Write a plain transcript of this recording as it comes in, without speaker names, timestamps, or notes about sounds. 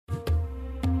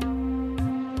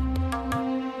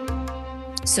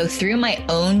So through my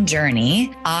own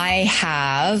journey, I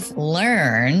have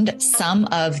learned some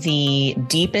of the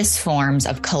deepest forms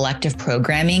of collective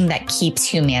programming that keeps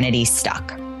humanity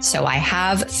stuck. So I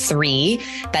have 3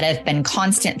 that have been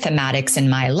constant thematics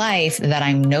in my life that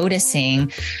I'm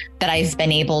noticing that I've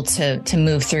been able to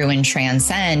move through and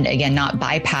transcend. Again, not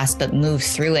bypass, but move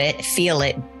through it, feel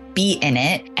it, be in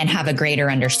it, and have a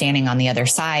greater understanding on the other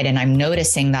side. And I'm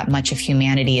noticing that much of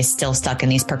humanity is still stuck in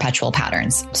these perpetual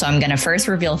patterns. So I'm going to first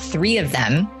reveal 3 of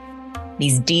them,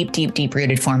 these deep, deep, deep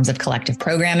rooted forms of collective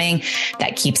programming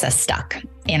that keeps us stuck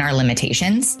in our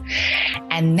limitations.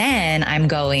 And then I'm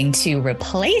going to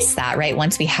replace that, right?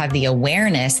 Once we have the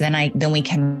awareness, then we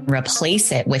can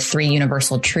replace it with 3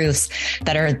 universal truths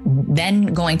that are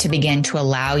then going to begin to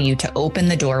allow you to open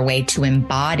the doorway to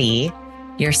embody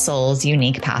your soul's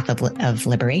unique path of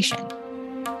liberation.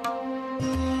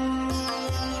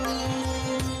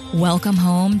 Welcome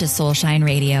home to Soulshine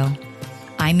Radio.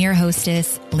 I'm your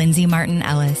hostess, Lindsay Martin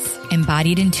Ellis,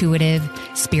 embodied intuitive,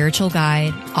 spiritual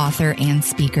guide, author, and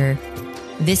speaker.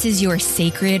 This is your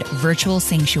sacred virtual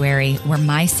sanctuary where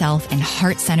myself and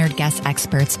heart-centered guest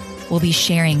experts will be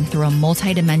sharing through a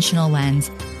multidimensional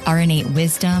lens our innate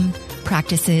wisdom,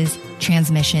 practices,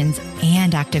 transmissions,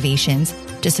 and activations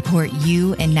to support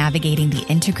you in navigating the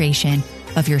integration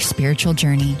of your spiritual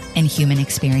journey and human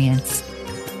experience.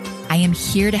 I am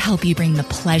here to help you bring the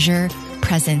pleasure,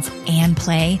 presence, and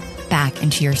play back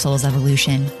into your soul's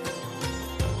evolution.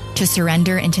 To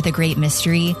surrender into the great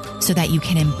mystery so that you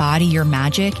can embody your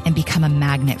magic and become a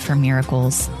magnet for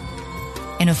miracles.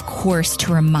 And of course,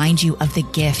 to remind you of the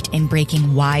gift in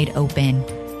breaking wide open,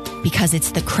 because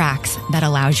it's the cracks that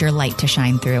allows your light to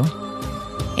shine through.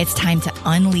 It's time to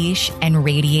unleash and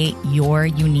radiate your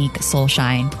unique soul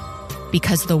shine,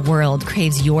 because the world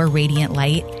craves your radiant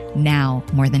light now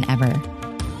more than ever.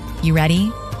 You ready?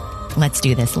 Let's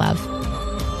do this, love.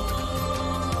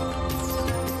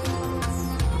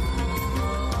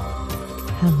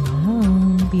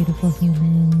 Hello, beautiful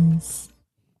humans.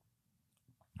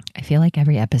 I feel like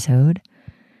every episode,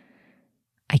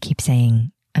 I keep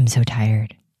saying, I'm so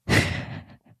tired.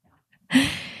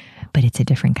 But it's a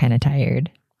different kind of tired.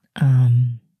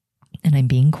 And I'm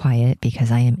being quiet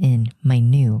because I am in my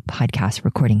new podcast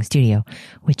recording studio,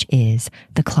 which is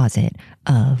the closet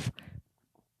of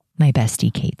my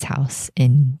bestie Kate's house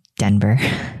in Denver.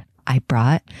 I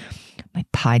brought my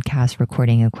podcast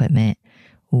recording equipment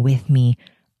with me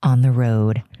on the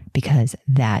road because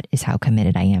that is how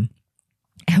committed I am.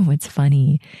 And what's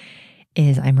funny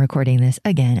is I'm recording this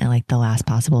again at like the last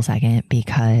possible second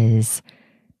because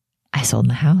I sold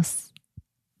my house.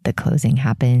 The closing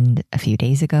happened a few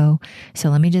days ago.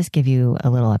 So let me just give you a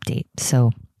little update.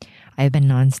 So I've been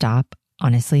nonstop,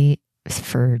 honestly,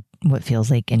 for what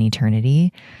feels like an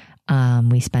eternity.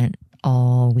 We spent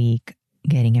all week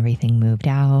getting everything moved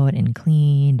out and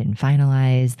cleaned and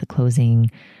finalized. The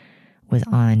closing was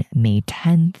on May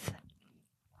 10th.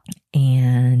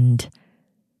 And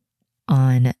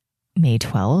on May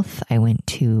 12th, I went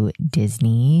to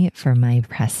Disney for my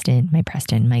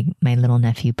little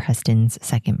nephew Preston's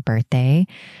 2nd birthday.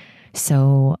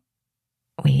 So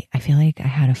wait, I feel like I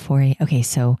had a 4 a.m. Okay,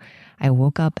 so I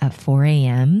woke up at 4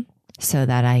 a.m. so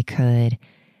that I could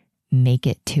make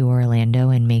it to Orlando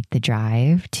and make the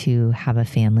drive to have a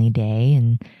family day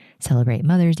and celebrate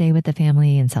Mother's Day with the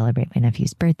family and celebrate my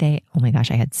nephew's birthday. Oh my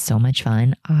gosh, I had so much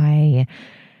fun. I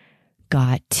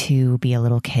got to be a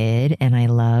little kid and I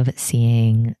love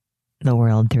seeing the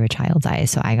world through a child's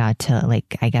eyes. So I got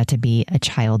to be a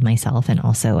child myself. And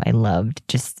also I loved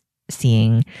just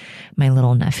seeing my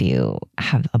little nephew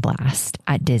have a blast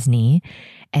at Disney.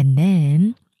 And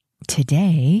then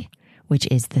today, which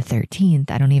is the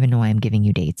 13th, I don't even know why I'm giving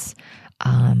you dates.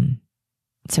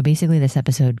 So basically this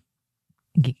episode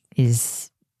is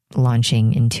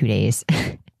launching in 2 days.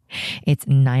 It's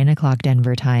 9:00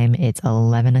 Denver time. It's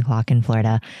 11:00 in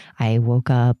Florida. I woke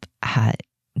up at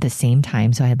the same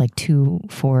time. So I had like 2,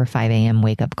 4, 5 a.m.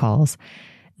 wake up calls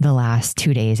the last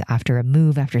 2 days after a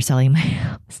move, after selling my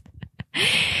house.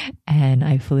 And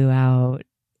I flew out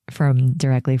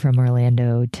directly from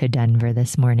Orlando to Denver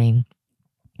this morning.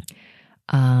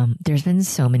 There's been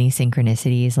so many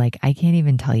synchronicities. Like I can't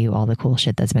even tell you all the cool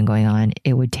shit that's been going on.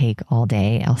 It would take all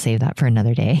day. I'll save that for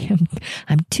another day.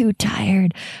 I'm too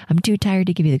tired. I'm too tired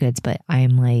to give you the goods, but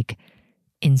I'm like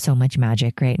in so much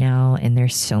magic right now. And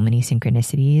there's so many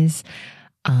synchronicities.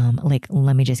 Like,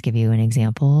 let me just give you an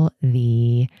example.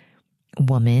 The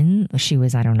woman, she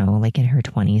was, I don't know, like in her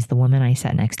 20s, the woman I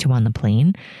sat next to on the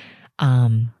plane,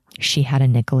 she had a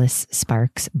Nicholas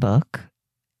Sparks book.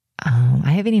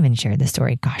 I haven't even shared this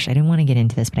story. Gosh, I didn't want to get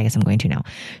into this, but I guess I'm going to now.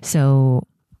 So,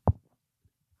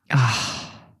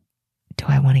 do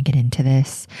I want to get into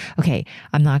this? Okay,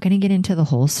 I'm not going to get into the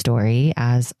whole story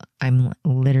as I'm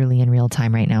literally in real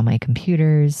time right now. My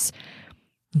computer's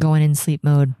going in sleep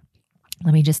mode.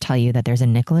 Let me just tell you that there's a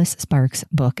Nicholas Sparks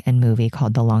book and movie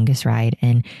called The Longest Ride,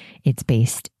 and it's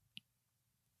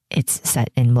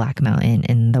set in Black Mountain,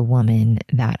 and the woman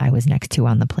that I was next to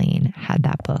on the plane had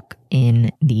that book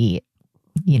in the,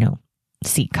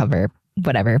 seat cover,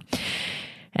 whatever.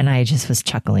 And I just was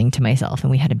chuckling to myself, and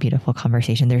we had a beautiful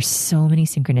conversation. There's so many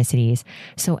synchronicities.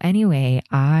 So anyway,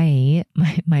 my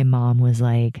mom was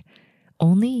like,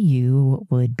 only you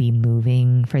would be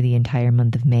moving for the entire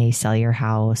month of May, sell your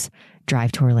house,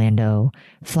 drive to Orlando,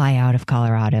 fly out of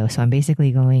Colorado. So I'm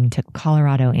basically going to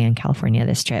Colorado and California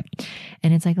this trip.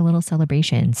 And it's like a little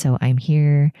celebration. So I'm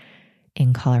here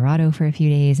in Colorado for a few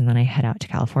days, and then I head out to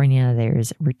California.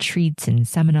 There's retreats and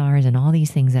seminars and all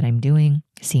these things that I'm doing,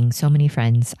 seeing so many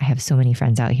friends. I have so many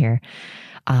friends out here.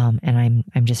 And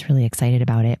I'm just really excited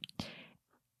about it.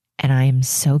 And I'm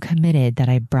so committed that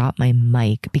I brought my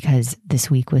mic because this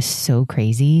week was so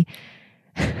crazy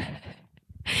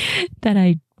that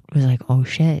I was like, oh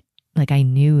shit. Like I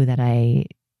knew that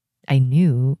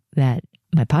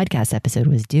my podcast episode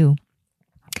was due,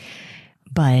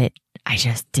 but I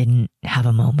just didn't have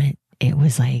a moment. It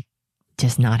was like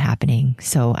just not happening.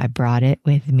 So I brought it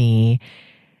with me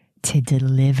to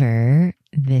deliver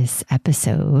this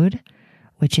episode,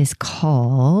 which is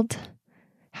called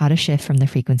How to Shift from the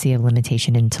Frequency of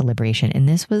Limitation into Liberation. And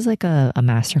this was like a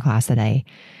masterclass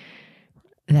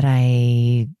that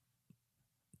I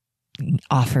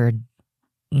offered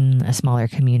a smaller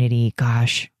community.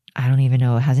 Gosh, I don't even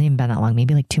know. It hasn't even been that long,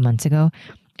 maybe like 2 months ago.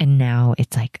 And now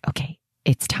it's like, okay,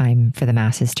 it's time for the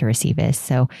masses to receive this.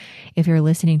 So if you're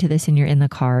listening to this and you're in the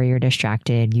car, you're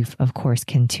distracted, you of course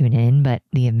can tune in, but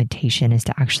the invitation is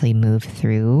to actually move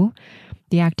through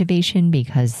the activation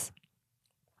because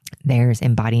there's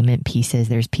embodiment pieces.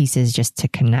 There's pieces just to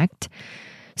connect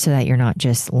so that you're not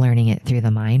just learning it through the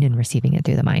mind and receiving it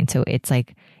through the mind. So it's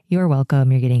like, you're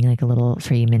welcome. You're getting like a little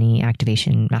free mini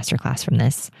activation masterclass from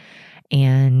this.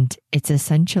 And it's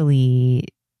essentially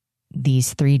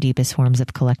these 3 deepest forms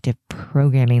of collective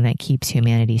programming that keeps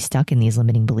humanity stuck in these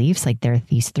limiting beliefs. Like there are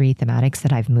these 3 thematics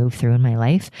that I've moved through in my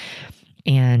life,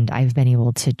 and I've been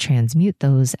able to transmute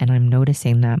those. And I'm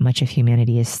noticing that much of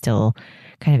humanity is still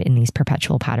kind of in these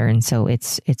perpetual patterns. So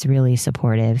it's really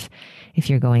supportive if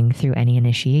you're going through any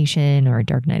initiation or a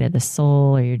dark night of the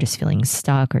soul, or you're just feeling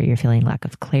stuck, or you're feeling lack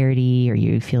of clarity, or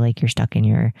you feel like you're stuck in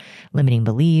your limiting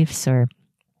beliefs, or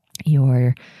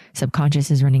your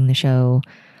subconscious is running the show.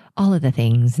 All of the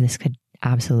things, this could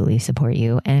absolutely support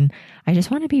you. And I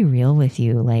just want to be real with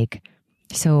you.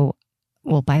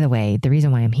 Well, by the way, the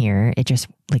reason why I'm here, it just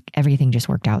like everything just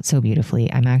worked out so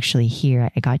beautifully. I'm actually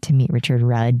here. I got to meet Richard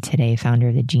Rudd today, founder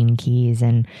of the Gene Keys.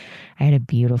 And I had a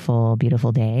beautiful,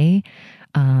 beautiful day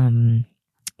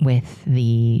with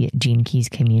the Gene Keys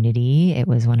community. It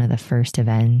was one of the first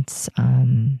events.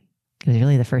 It was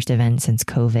really the first event since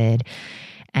COVID.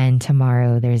 And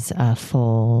tomorrow there's a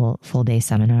full day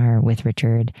seminar with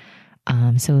Richard.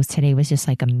 So today was just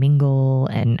like a mingle.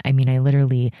 And I mean, I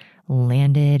literally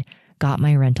landed, got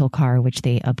my rental car, which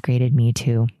they upgraded me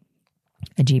to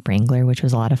a Jeep Wrangler, which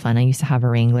was a lot of fun. I used to have a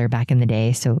Wrangler back in the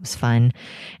day, so it was fun.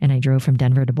 And I drove from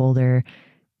Denver to Boulder,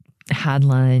 had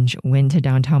lunch, went to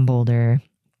downtown Boulder,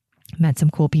 met some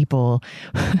cool people,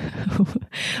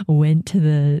 went to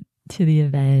the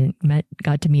event,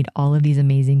 got to meet all of these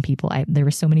amazing people. There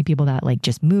were so many people that like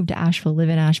just moved to Asheville, live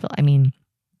in Asheville. I mean,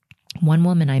 one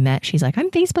woman I met, she's like, I'm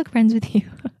Facebook friends with you.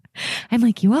 I'm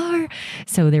like, you are?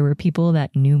 So there were people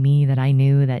that knew me, that I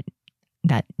knew, that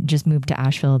just moved to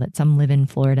Asheville, that some live in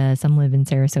Florida, some live in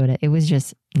Sarasota. It was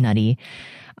just nutty.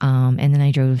 And then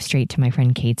I drove straight to my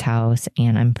friend Kate's house,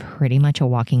 and I'm pretty much a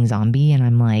walking zombie. And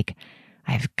I'm like,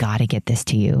 I've got to get this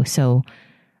to you. So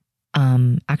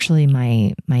actually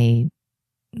my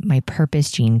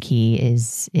purpose gene key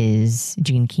is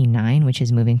gene key 9, which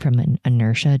is moving from an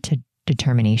inertia to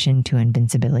determination to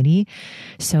invincibility.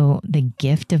 So the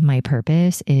gift of my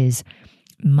purpose is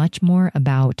much more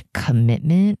about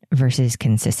commitment versus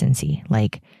consistency.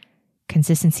 Like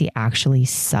consistency actually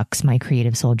sucks my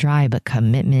creative soul dry, but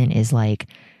commitment is like,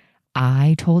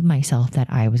 I told myself that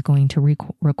I was going to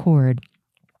record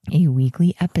a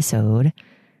weekly episode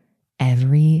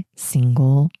every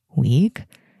single week,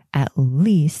 at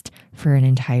least for an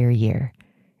entire year.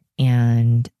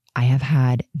 And I have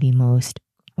had the most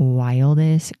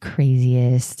wildest,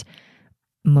 craziest,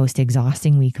 most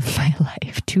exhausting week of my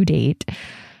life to date.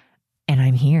 And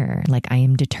I'm here. Like, I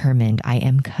am determined. I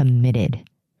am committed.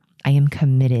 I am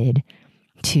committed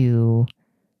to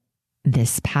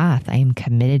this path. I am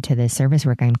committed to this service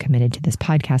work. I'm committed to this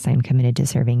podcast. I'm committed to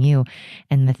serving you.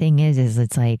 And the thing is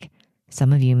it's like,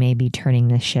 some of you may be turning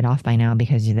this shit off by now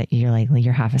because you're like,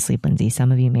 you're half asleep, Lindsay.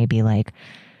 Some of you may be like,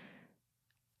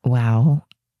 wow,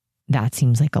 that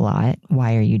seems like a lot.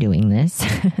 Why are you doing this?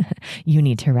 You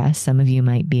need to rest. Some of you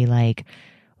might be like,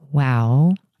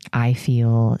 wow, I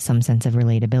feel some sense of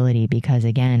relatability because,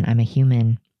 again, I'm a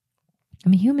human.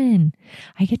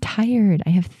 I get tired. I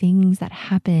have things that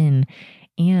happen.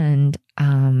 And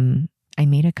I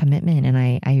made a commitment, and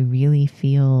I really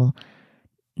feel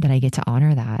that I get to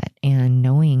honor that. And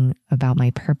knowing about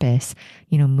my purpose,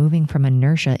 moving from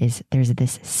inertia there's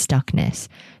this stuckness.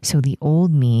 So the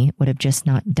old me would have just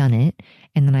not done it.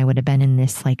 And then I would have been in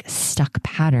this like stuck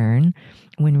pattern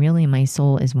when really my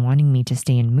soul is wanting me to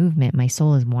stay in movement. My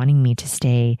soul is wanting me to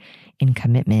stay in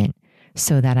commitment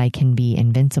so that I can be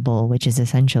invincible, which is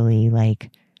essentially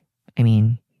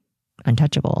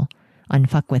untouchable,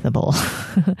 unfuckwithable,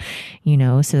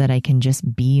 so that I can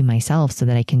just be myself, so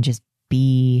that I can just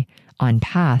be on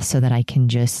path, so that I can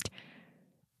just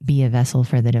be a vessel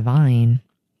for the divine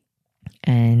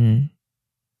and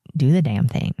do the damn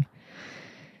thing.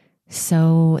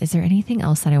 So is there anything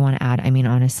else that I want to add?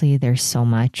 Honestly, there's so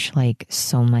much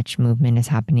movement is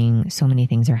happening. So many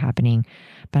things are happening,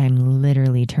 but I'm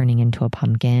literally turning into a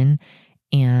pumpkin.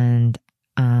 And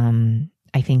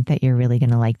I think that you're really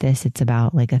going to like this. It's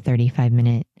about like a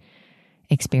 35-minute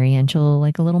experiential,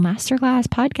 like a little masterclass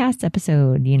podcast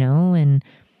episode, and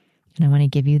I want to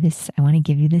give you this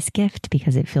gift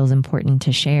because it feels important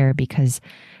to share, because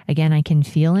again, I can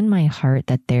feel in my heart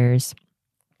that there's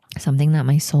something that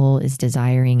my soul is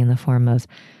desiring in the form of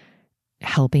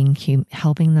helping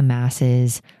the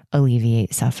masses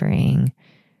alleviate suffering.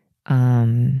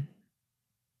 And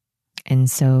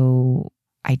so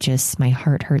my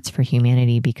heart hurts for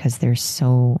humanity because there's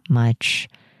so much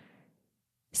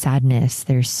sadness.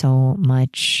 There's just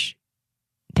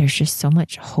so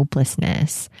much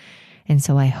hopelessness. And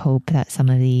so I hope that some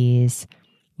of these,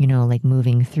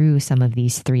 moving through some of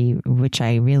these three, which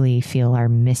I really feel are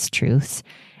mistruths,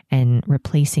 and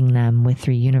replacing them with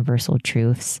three universal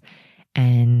truths,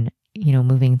 and,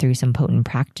 moving through some potent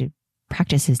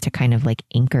practices to kind of like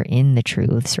anchor in the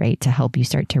truths, right? To help you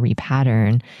start to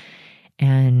repattern,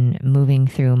 and moving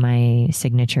through my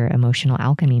signature emotional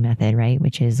alchemy method, right?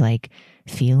 Which is like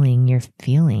feeling your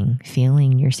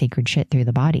sacred shit through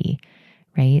the body,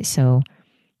 right? So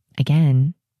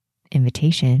again,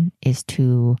 invitation is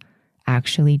to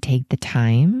actually take the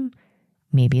time.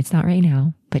 Maybe it's not right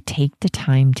now, but take the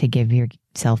time to give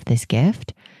yourself this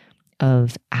gift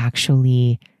of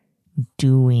actually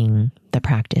doing the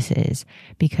practices.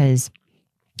 Because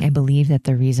I believe that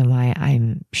the reason why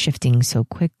I'm shifting so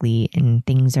quickly and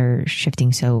things are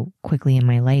shifting so quickly in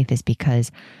my life is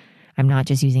because I'm not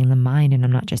just using the mind and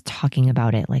I'm not just talking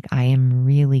about it. Like, I am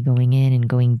really going in and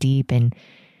going deep and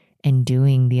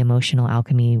doing the emotional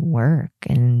alchemy work.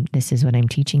 And this is what I'm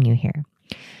teaching you here.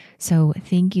 So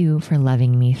thank you for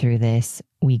loving me through this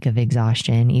week of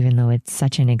exhaustion. Even though it's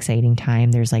such an exciting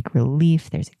time, there's like relief,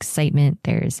 there's excitement,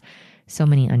 there's so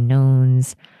many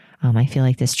unknowns. I feel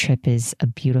like this trip is a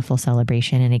beautiful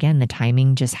celebration. And again, the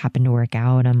timing just happened to work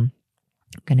out. I'm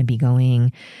going to be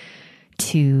going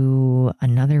to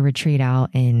another retreat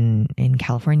out in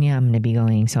California. I'm going to be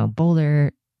going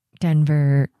Boulder,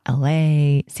 Denver,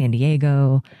 LA, San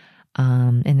Diego.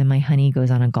 And then my honey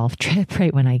goes on a golf trip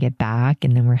right when I get back.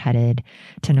 And then we're headed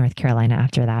to North Carolina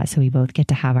after that. So we both get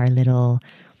to have our little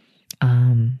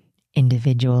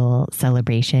individual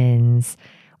celebrations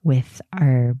with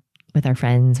our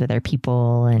friends, with our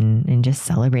people, and just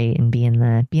celebrate and be in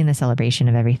the celebration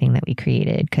of everything that we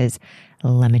created. Because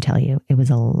let me tell you, it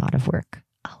was a lot of work.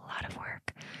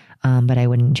 But I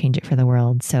wouldn't change it for the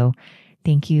world. So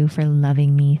thank you for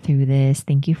loving me through this.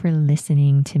 Thank you for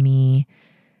listening to me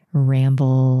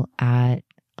ramble at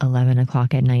 11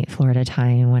 o'clock at night, Florida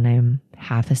time, when I'm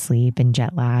half asleep and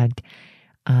jet lagged.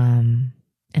 And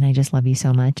I just love you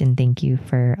so much. And thank you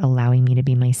for allowing me to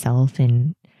be myself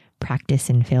and practice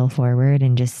and fail forward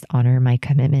and just honor my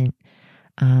commitment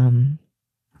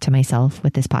to myself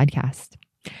with this podcast.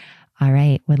 All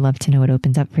right. Would love to know what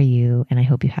opens up for you. And I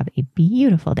hope you have a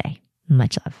beautiful day.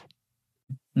 Much love.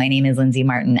 My name is Lindsay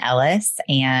Martin Ellis,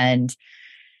 and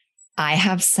I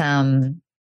have some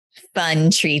fun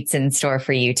treats in store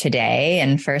for you today.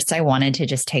 And first, I wanted to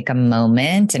just take a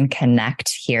moment and connect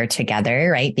here together,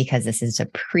 right? Because this is a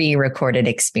pre-recorded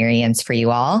experience for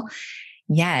you all.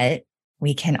 Yet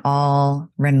we can all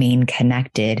remain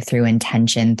connected through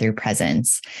intention, through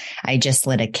presence. I just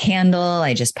lit a candle.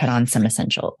 I just put on some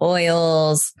essential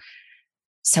oils.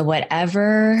 So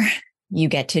whatever you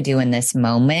get to do in this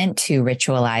moment to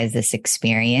ritualize this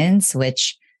experience,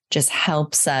 which just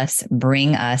helps us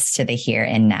bring us to the here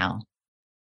and now.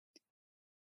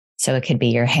 So it could be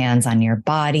your hands on your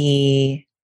body,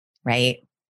 right?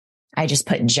 I just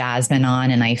put jasmine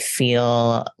on and I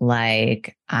feel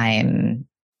like I'm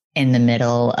in the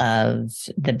middle of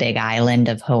the big island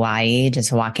of Hawaii,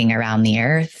 just walking around the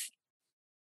earth.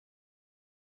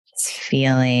 Just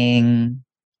feeling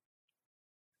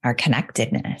our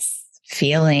connectedness,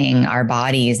 feeling our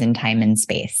bodies in time and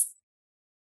space.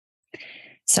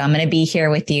 So I'm going to be here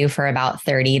with you for about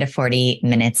 30 to 40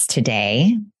 minutes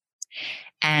today.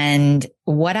 And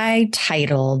what I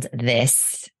titled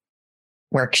this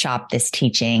workshop, this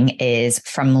teaching, is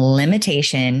From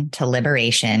Limitation to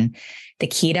Liberation, the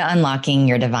Key to Unlocking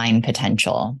Your Divine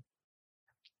Potential.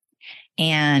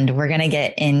 And we're going to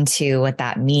get into what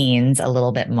that means a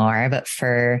little bit more. But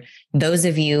for those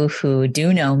of you who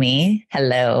do know me,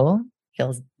 hello,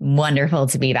 feels wonderful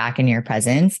to be back in your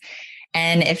presence.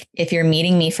 And if you're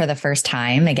meeting me for the first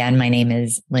time, again, my name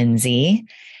is Lindsay.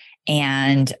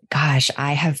 And gosh,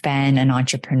 I have been an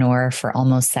entrepreneur for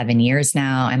almost 7 years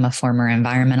now. I'm a former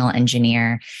environmental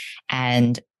engineer,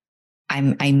 and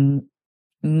I'm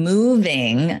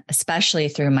moving, especially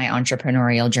through my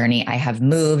entrepreneurial journey. I have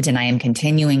moved and I am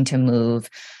continuing to move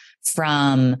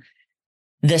from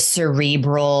the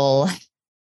cerebral,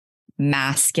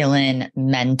 masculine,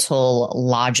 mental,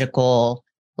 logical,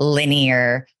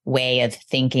 linear way of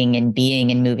thinking and being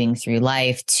and moving through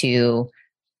life to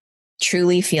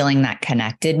truly feeling that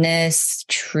connectedness,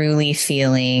 truly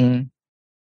feeling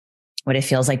what it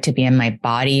feels like to be in my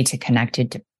body, to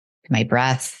connected to my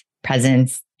breath,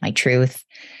 presence, my truth,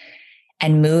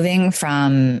 and moving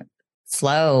from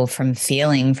flow, from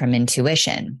feeling, from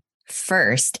intuition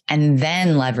first, and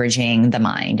then leveraging the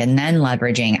mind, and then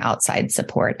leveraging outside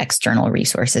support, external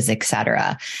resources,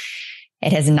 etc.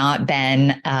 It has not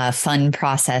been a fun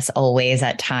process always.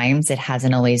 At times, it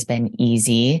hasn't always been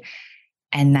easy.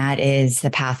 And that is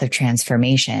the path of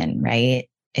transformation, right?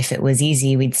 If it was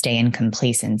easy, we'd stay in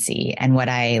complacency. And what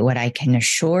I can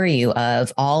assure you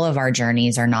of, all of our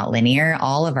journeys are not linear.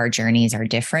 All of our journeys are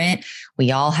different.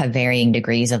 We all have varying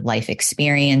degrees of life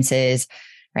experiences,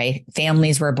 right?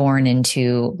 Families we're born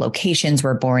into, locations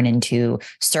we're born into,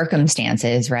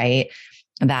 circumstances, right?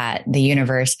 That the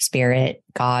universe, spirit,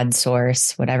 God,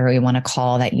 source, whatever we want to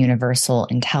call that universal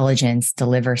intelligence,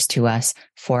 delivers to us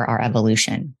for our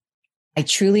evolution. I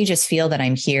truly just feel that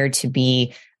I'm here to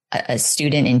be a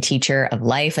student and teacher of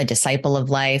life, a disciple of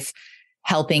life,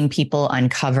 helping people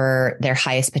uncover their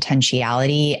highest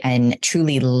potentiality and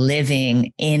truly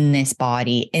living in this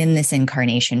body, in this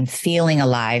incarnation, feeling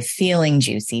alive, feeling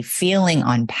juicy, feeling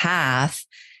on path,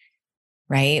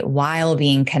 right? While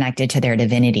being connected to their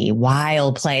divinity,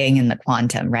 while playing in the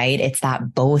quantum, right? It's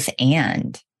that both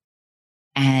and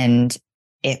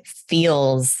it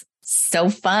feels so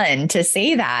fun to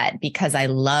say that because I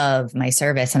love my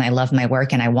service and I love my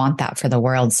work and I want that for the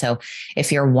world. So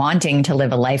if you're wanting to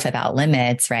live a life without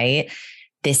limits, right?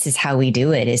 This is how we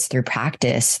do it, is through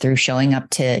practice, through showing up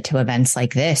to events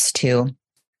like this, to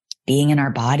being in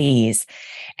our bodies.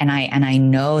 And I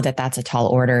know that that's a tall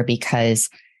order because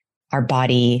our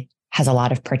body has a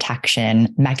lot of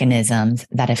protection mechanisms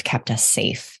that have kept us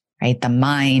safe, right? The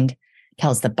mind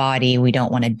tells the body, we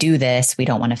don't want to do this. We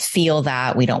don't want to feel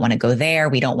that. We don't want to go there.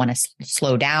 We don't want to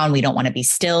slow down. We don't want to be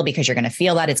still because you're going to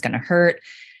feel that. It's going to hurt,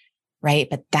 right?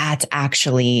 But that's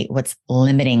actually what's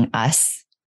limiting us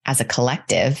as a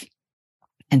collective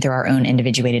and through our own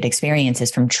individuated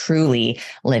experiences from truly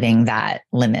living that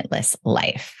limitless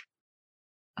life.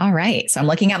 All right. So I'm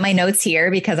looking at my notes here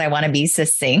because I want to be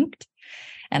succinct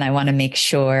and I want to make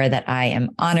sure that I am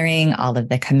honoring all of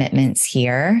the commitments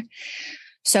here.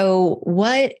 So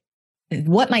what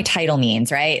my title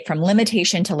means, right? From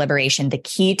limitation to liberation, the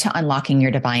key to unlocking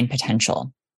your divine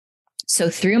potential. So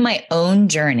through my own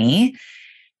journey,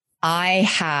 I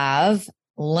have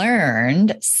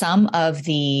learned some of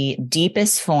the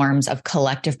deepest forms of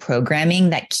collective programming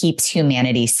that keeps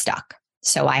humanity stuck.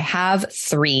 So I have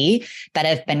 3 that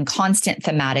have been constant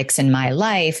thematics in my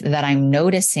life that I'm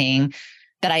noticing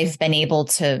that I've been able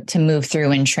to move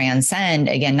through and transcend,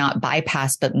 again, not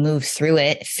bypass, but move through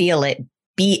it, feel it,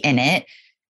 be in it,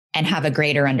 and have a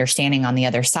greater understanding on the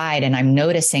other side. And I'm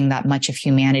noticing that much of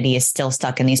humanity is still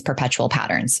stuck in these perpetual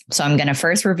patterns. So I'm going to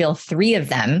first reveal 3 of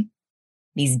them,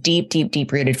 these deep, deep,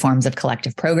 deep rooted forms of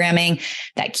collective programming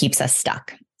that keeps us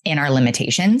stuck in our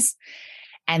limitations.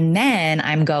 And then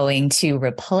I'm going to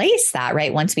replace that,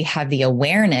 right? Once we have the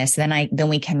awareness, then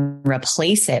we can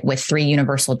replace it with 3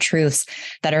 universal truths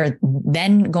that are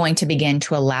then going to begin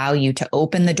to allow you to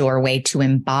open the doorway to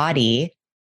embody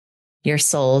your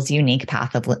soul's unique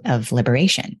path of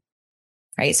liberation,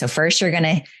 right? So first you're going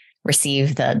to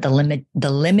receive the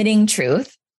limiting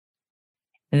truth.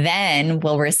 Then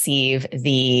we'll receive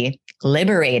the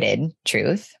liberated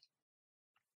truth.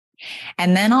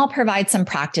 And then I'll provide some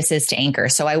practices to anchor.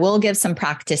 So I will give some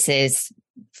practices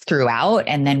throughout,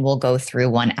 and then we'll go through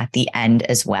one at the end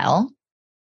as well.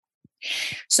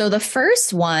 So the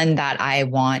first one that I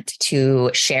want to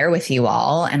share with you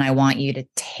all, and I want you to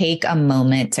take a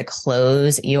moment to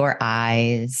close your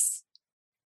eyes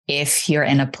if you're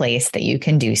in a place that you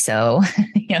can do so.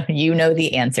 You know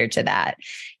the answer to that.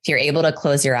 If you're able to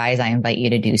close your eyes, I invite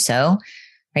you to do so,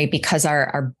 right? Because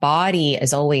our body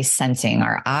is always sensing.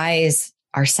 Our eyes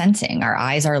are sensing. Our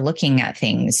eyes are looking at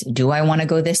things. Do I want to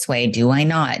go this way? Do I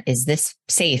not? Is this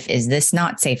safe? Is this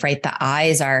not safe, right? The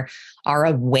eyes are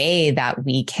a way that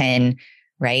we can,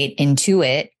 right,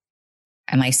 intuit.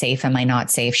 Am I safe? Am I not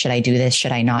safe? Should I do this?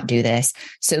 Should I not do this?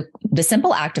 So the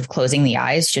simple act of closing the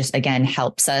eyes just, again,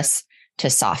 helps us to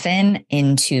soften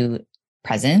into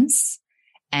presence,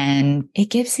 and it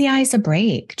gives the eyes a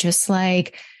break, just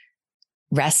like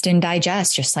rest and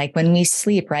digest, just like when we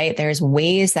sleep, right? There's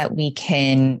ways that we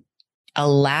can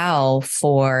allow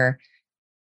for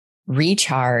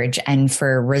recharge and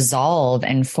for resolve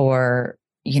and for,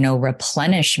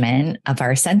 replenishment of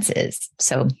our senses.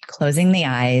 So closing the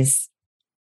eyes.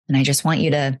 And I just want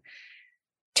you to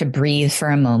breathe for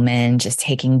a moment, just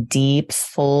taking deep,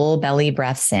 full belly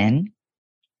breaths in,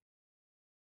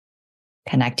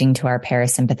 connecting to our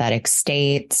parasympathetic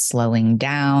state, slowing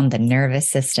down the nervous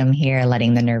system here,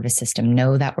 letting the nervous system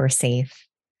know that we're safe.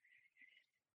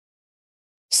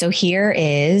 So here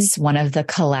is one of the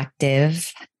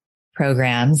collective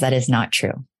programs that is not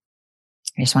true.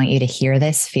 I just want you to hear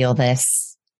this, feel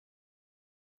this,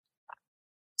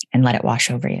 and let it wash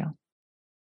over you.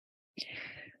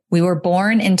 We were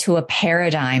born into a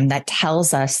paradigm that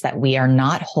tells us that we are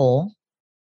not whole,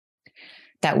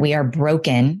 that we are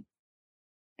broken,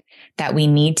 that we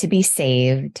need to be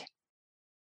saved,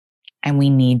 and we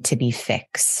need to be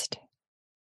fixed.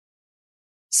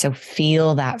 So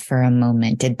feel that for a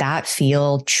moment. Did that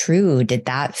feel true? Did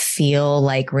that feel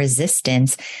like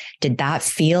resistance? Did that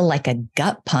feel like a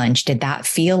gut punch? Did that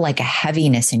feel like a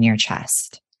heaviness in your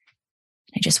chest?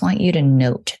 I just want you to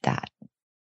note that.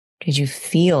 Did you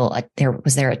feel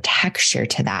was there a texture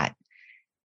to that?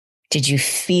 Did you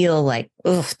feel like,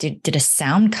 did a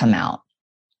sound come out?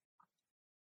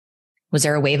 Was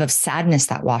there a wave of sadness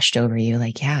that washed over you?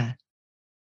 Like, yeah,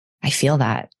 I feel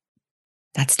that.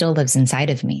 That still lives inside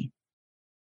of me.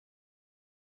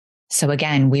 So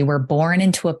again, we were born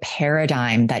into a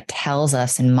paradigm that tells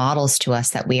us and models to us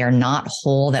that we are not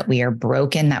whole, that we are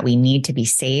broken, that we need to be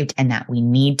saved, and that we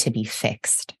need to be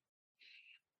fixed.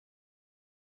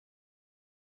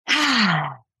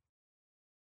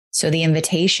 So the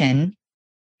invitation,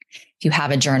 if you have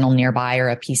a journal nearby or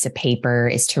a piece of paper,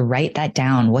 is to write that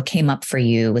down. What came up for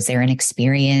you? Was there an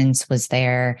experience? Was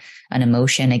there an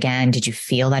emotion? Again, did you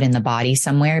feel that in the body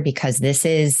somewhere? Because this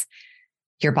is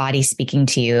your body speaking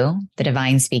to you, the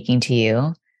divine speaking to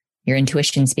you, your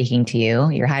intuition speaking to you,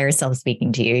 your higher self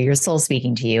speaking to you, your soul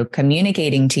speaking to you,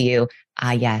 communicating to you.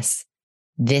 Yes,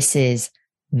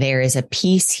 there is a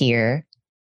piece here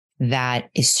that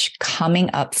is coming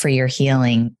up for your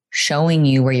healing, showing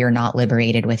you where you're not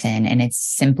liberated within. And it's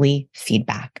simply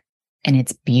feedback. And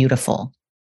it's beautiful.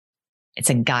 It's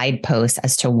a guidepost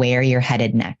as to where you're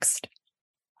headed next.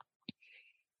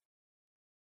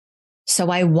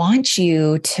 So I want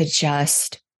you to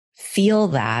just feel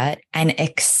that and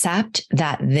accept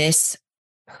that this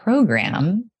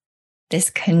program,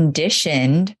 this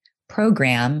conditioned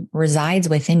program, resides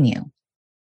within you.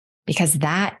 Because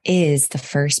that is the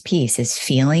first piece, is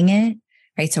feeling it,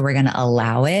 right? So we're going to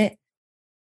allow it,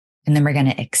 and then we're going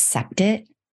to accept it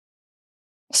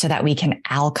so that we can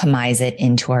alchemize it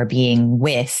into our being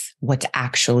with what's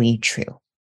actually true.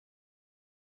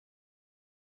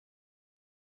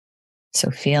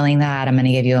 So feeling that, I'm going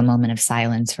to give you a moment of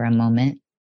silence for a moment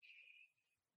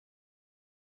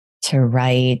to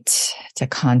write, to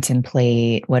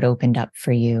contemplate what opened up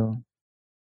for you.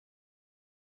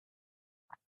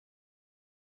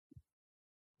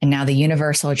 And now the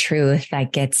universal truth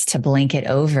that gets to blanket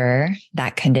over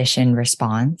that conditioned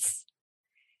response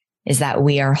is that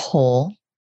we are whole,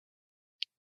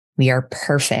 we are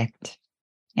perfect,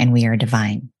 and we are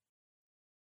divine.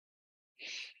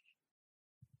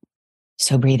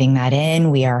 So breathing that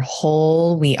in, we are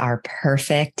whole, we are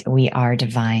perfect, we are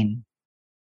divine.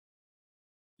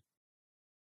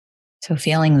 So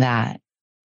feeling that.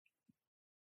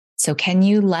 So can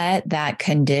you let that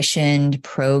conditioned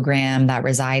program that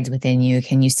resides within you,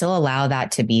 can you still allow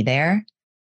that to be there?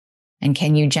 And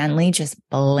can you gently just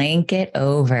blanket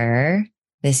over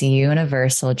this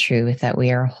universal truth that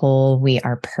we are whole, we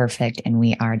are perfect, and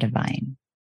we are divine?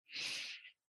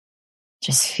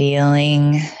 Just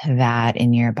feeling that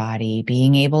in your body,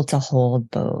 being able to hold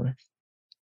both,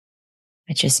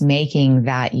 but just making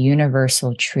that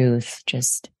universal truth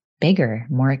just bigger,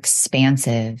 more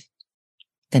expansive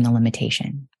than the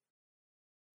limitation.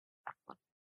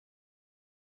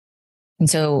 And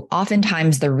so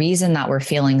oftentimes the reason that we're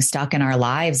feeling stuck in our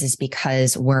lives is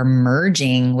because we're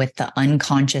merging with the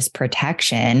unconscious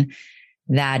protection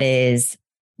that is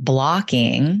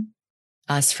blocking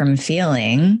us from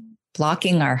feeling,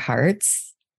 blocking our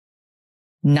hearts,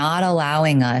 not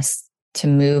allowing us to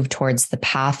move towards the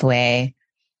pathway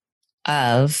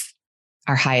of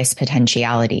our highest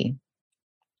potentiality.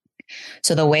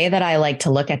 So the way that I like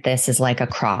to look at this is like a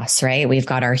cross, right? We've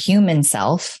got our human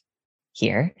self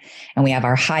here, and we have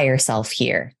our higher self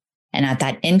here. And at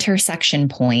that intersection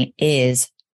point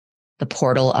is the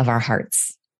portal of our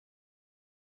hearts.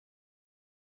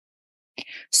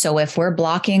 So if we're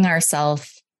blocking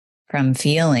ourselves from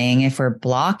feeling, if we're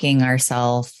blocking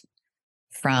ourselves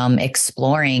from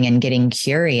exploring and getting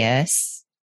curious,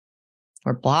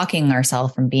 we're blocking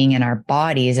ourselves from being in our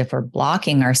bodies, if we're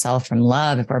blocking ourselves from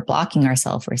love, if we're blocking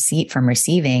ourselves from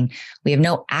receiving, we have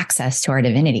no access to our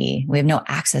divinity. We have no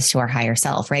access to our higher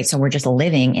self, right? So we're just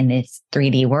living in this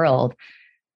 3D world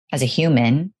as a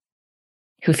human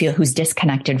who's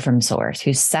disconnected from source,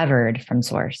 who's severed from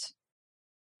source,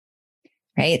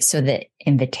 right? So the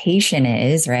invitation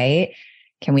is, right?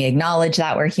 Can we acknowledge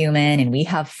that we're human and we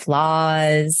have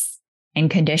flaws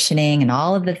and conditioning and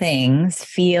all of the things,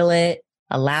 feel it,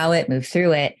 allow it, move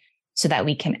through it so that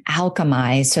we can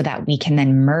alchemize, so that we can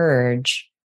then merge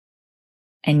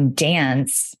and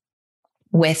dance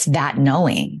with that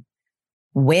knowing,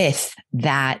 with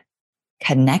that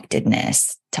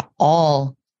connectedness to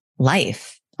all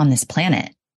life on this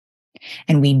planet.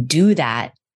 And we do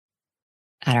that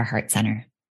at our heart center,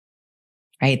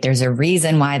 right? There's a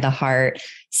reason why the heart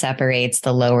separates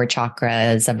the lower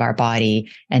chakras of our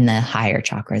body and the higher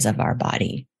chakras of our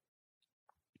body.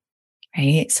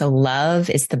 Right? So love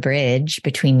is the bridge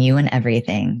between you and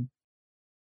everything.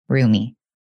 Rumi.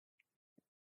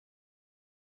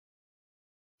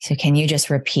 So can you just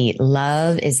repeat?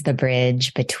 Love is the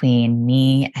bridge between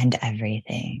me and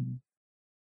everything.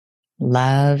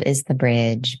 Love is the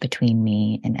bridge between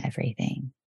me and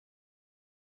everything.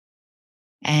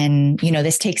 And,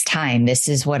 this takes time. This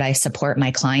is what I support my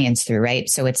clients through, right?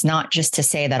 So it's not just to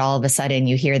say that all of a sudden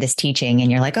you hear this teaching and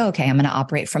you're like, oh, okay, I'm going to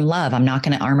operate from love. I'm not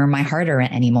going to armor my heart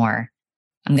anymore.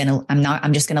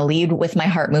 I'm just going to lead with my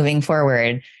heart moving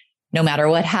forward, no matter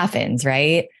what happens,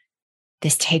 right?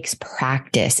 This takes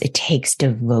practice. It takes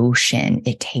devotion.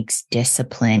 It takes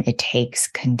discipline. It takes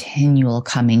continual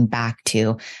coming back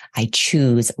to, I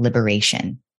choose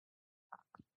liberation.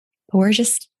 But we're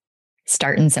just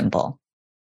starting simple.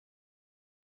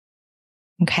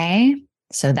 Okay,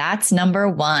 so that's number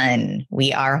one.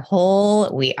 We are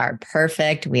whole, we are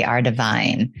perfect, we are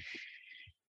divine.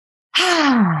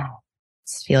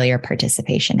 Let's feel your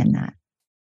participation in that.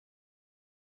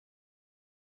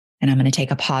 And I'm going to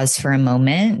take a pause for a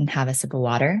moment and have a sip of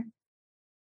water.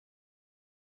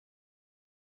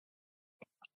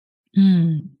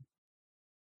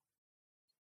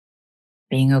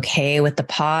 Being okay with the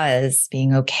pause,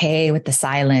 being okay with the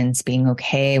silence, being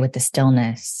okay with the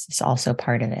stillness is also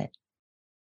part of it.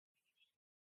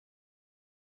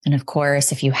 And of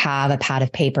course, if you have a pad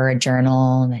of paper, a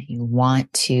journal that you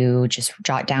want to just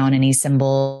jot down any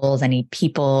symbols, any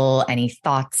people, any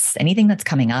thoughts, anything that's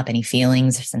coming up, any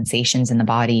feelings or sensations in the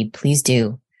body, please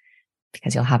do,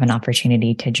 because you'll have an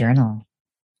opportunity to journal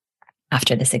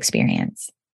after this experience.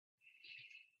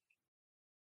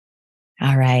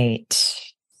 All right.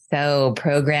 So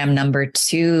program number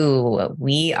 2,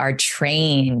 we are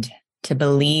trained to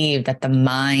believe that the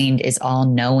mind is all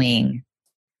knowing,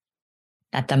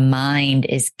 that the mind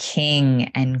is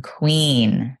king and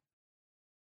queen.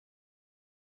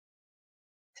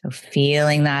 So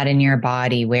feeling that in your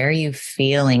body, where are you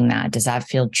feeling that? Does that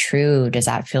feel true? Does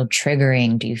that feel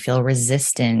triggering? Do you feel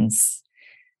resistance?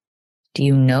 Do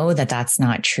you know that that's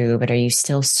not true, but are you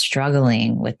still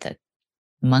struggling with the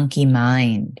monkey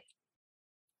mind?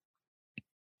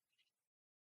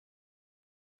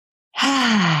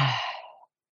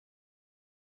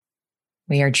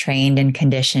 We are trained and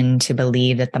conditioned to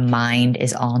believe that the mind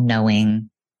is all knowing,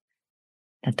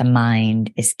 that the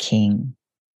mind is king,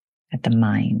 that the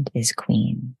mind is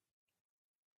queen.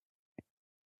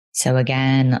 So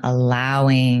again,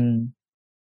 allowing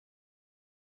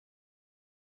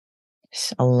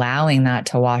Just allowing that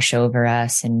to wash over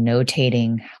us and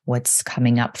notating what's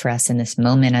coming up for us in this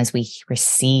moment as we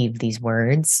receive these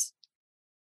words.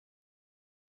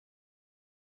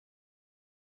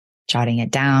 Jotting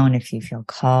it down if you feel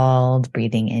called,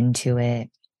 breathing into it.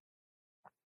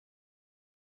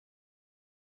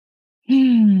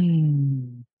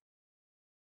 And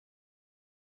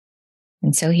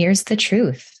so here's the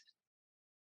truth.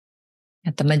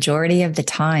 At the majority of the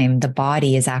time, the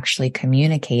body is actually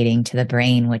communicating to the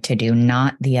brain what to do,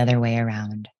 not the other way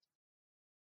around.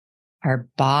 Our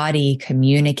body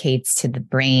communicates to the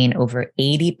brain over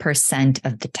 80%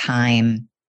 of the time.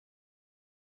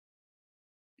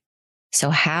 So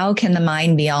how can the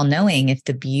mind be all-knowing if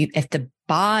the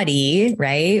body,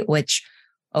 right, which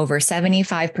over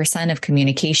 75% of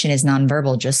communication is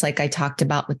nonverbal, just like I talked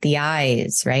about with the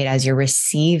eyes, right? As you're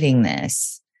receiving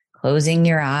this, closing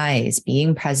your eyes,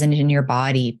 being present in your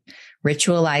body,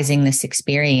 ritualizing this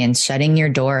experience, shutting your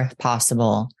door if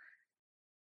possible,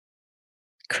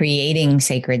 creating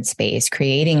sacred space,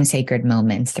 creating sacred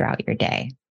moments throughout your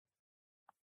day.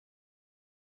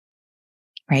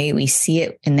 Right? We see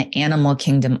it in the animal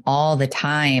kingdom all the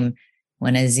time.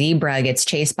 When a zebra gets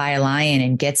chased by a lion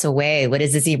and gets away, what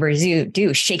does the zebra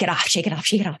do? Shake it off, shake it off,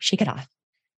 shake it off, shake it off.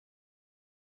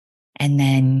 And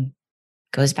then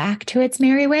goes back to its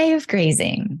merry way of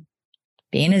grazing,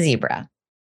 being a zebra.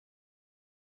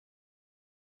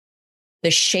 The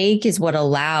shake is what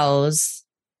allows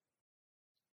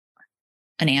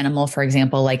an animal, for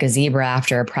example, like a zebra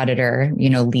after a predator,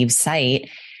 leaves sight.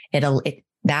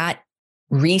 That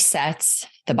resets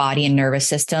the body and nervous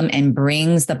system and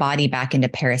brings the body back into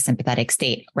parasympathetic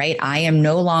state, right? I am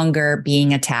no longer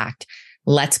being attacked.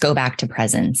 Let's go back to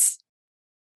presence.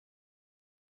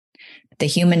 The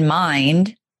human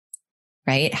mind,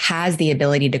 right, has the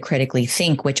ability to critically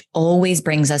think, which always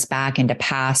brings us back into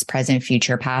past, present,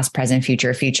 future, past, present,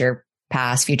 future,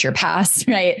 past,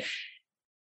 right?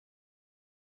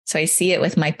 So I see it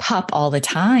with my pup all the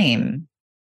time.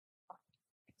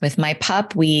 With my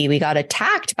pup, we got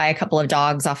attacked by a couple of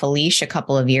dogs off a leash a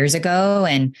couple of years ago.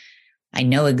 And I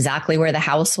know exactly where the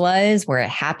house was, where it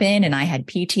happened. And I had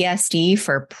PTSD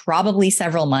for probably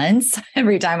several months.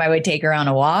 Every time I would take her on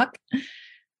a walk,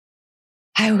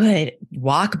 I would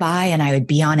walk by and I would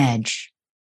be on edge.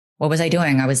 What was I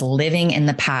doing? I was living in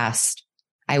the past.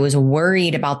 I was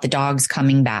worried about the dogs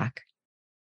coming back.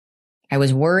 I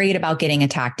was worried about getting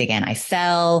attacked again. I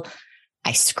fell.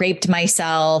 I scraped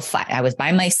myself. I was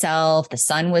by myself. The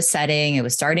sun was setting. It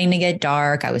was starting to get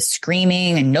dark. I was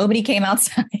screaming and nobody came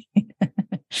outside.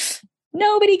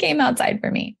 Nobody came outside for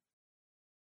me.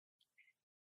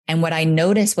 And what I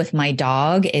notice with my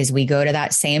dog is we go to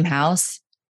that same house,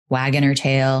 wagging her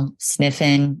tail,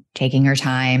 sniffing, taking her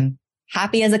time,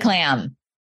 happy as a clam.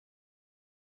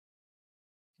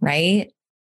 Right?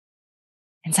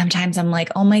 And sometimes I'm like,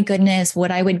 oh my goodness,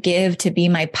 what I would give to be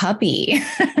my puppy.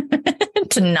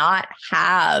 To not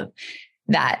have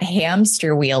that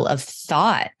hamster wheel of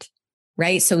thought,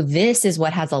 right? So this is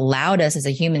what has allowed us as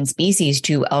a human species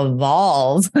to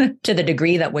evolve to the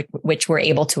degree that which we're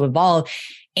able to evolve.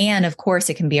 And of course,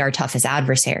 it can be our toughest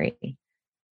adversary.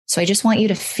 So I just want you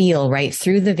to feel right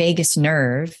through the vagus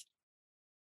nerve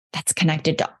that's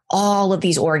connected to all of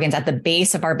these organs at the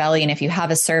base of our belly. And if you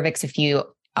have a cervix, if you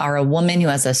are a woman who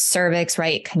has a cervix,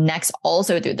 right? It connects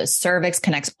also through the cervix,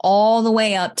 connects all the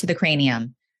way up to the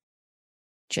cranium.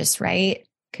 Just right.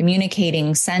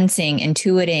 Communicating, sensing,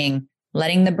 intuiting,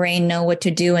 letting the brain know what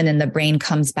to do. And then the brain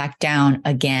comes back down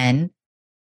again.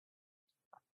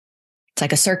 It's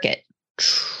like a circuit.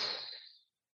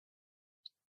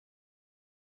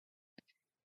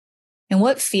 And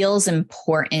what feels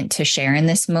important to share in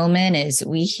this moment is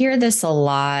we hear this a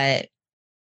lot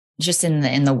just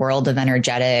in the world of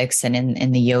energetics and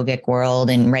in the yogic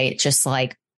world, and right, just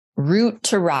like root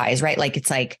to rise, right? Like it's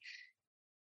like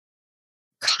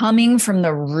coming from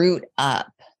the root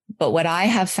up. But what I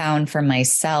have found for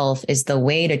myself is the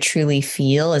way to truly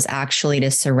feel is actually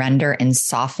to surrender and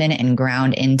soften and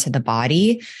ground into the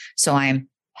body. So I'm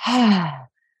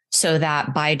so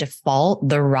that by default,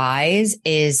 the rise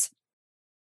is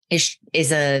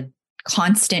a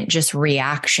constant just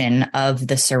reaction of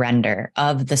the surrender,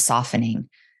 of the softening.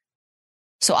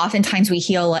 So oftentimes we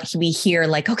hear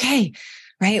like, okay,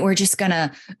 right, we're just going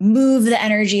to move the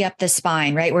energy up the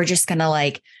spine, right? We're just going to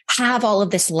like have all of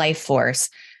this life force,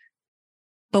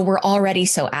 but we're already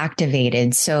so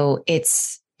activated. So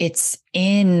it's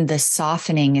in the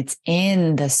softening, it's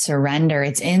in the surrender,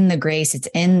 it's in the grace, it's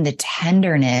in the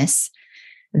tenderness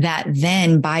that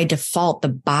then by default, the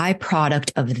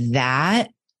byproduct of that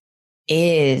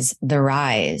is the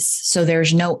rise. So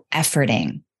there's no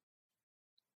efforting.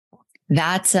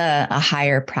 that's a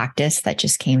higher practice that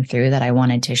just came through that I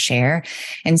wanted to share.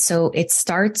 And so it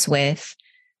starts with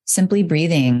simply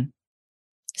breathing,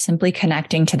 simply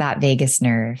connecting to that vagus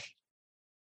nerve,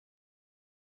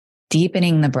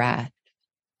 deepening the breath,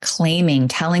 claiming,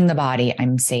 telling the body,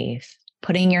 I'm safe,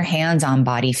 putting your hands on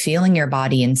body, feeling your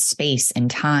body in space and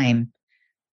time,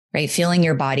 right? Feeling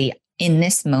your body in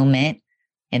this moment,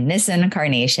 in this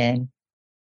incarnation,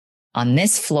 on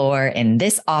this floor, in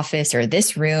this office or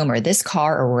this room or this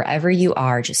car or wherever you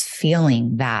are, just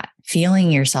feeling that,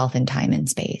 feeling yourself in time and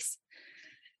space.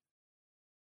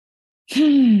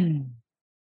 And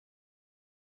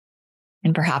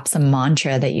perhaps a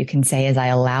mantra that you can say is, I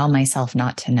allow myself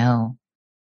not to know.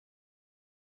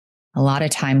 A lot of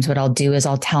times what I'll do is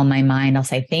I'll tell my mind, I'll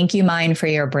say, thank you, mind, for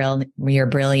your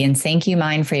brilliance. Thank you,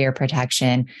 mind, for your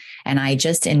protection. And I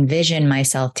just envision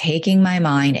myself taking my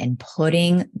mind and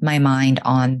putting my mind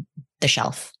on the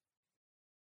shelf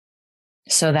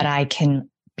so that I can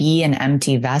be an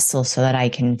empty vessel, so that I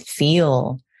can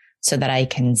feel, so that I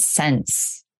can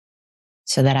sense,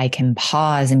 so that I can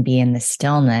pause and be in the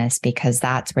stillness, because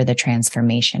that's where the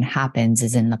transformation happens,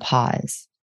 is in the pause.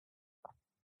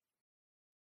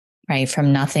 Right?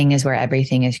 From nothing is where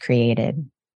everything is created.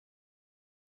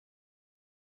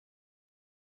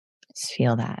 Just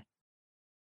feel that.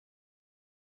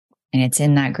 And it's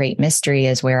in that great mystery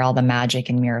is where all the magic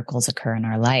and miracles occur in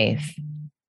our life.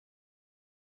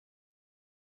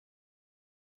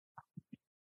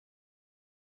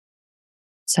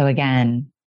 So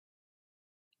again,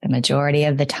 the majority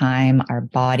of the time, our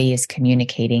body is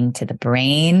communicating to the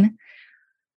brain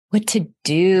what to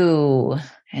do.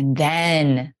 And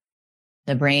then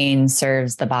the brain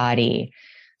serves the body.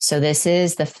 So this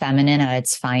is the feminine at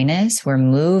its finest. We're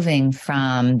moving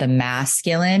from the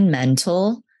masculine,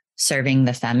 mental, serving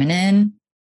the feminine,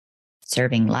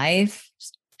 serving life,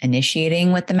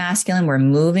 initiating with the masculine. We're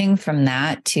moving from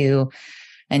that to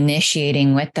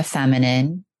initiating with the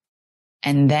feminine,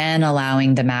 and then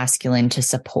allowing the masculine to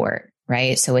support,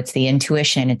 right? So it's the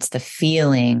intuition, it's the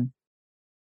feeling,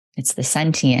 it's the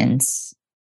sentience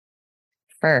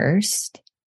first,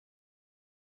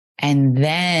 and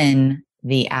then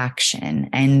the action,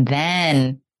 and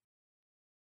then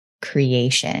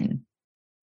creation,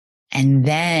 and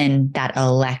then that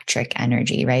electric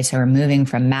energy, right? So we're moving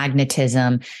from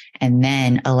magnetism and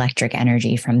then electric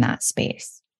energy from that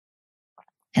space.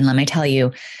 And let me tell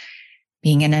you,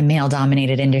 being in a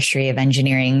male-dominated industry of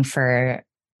engineering for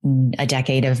a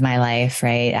decade of my life,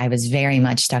 right? I was very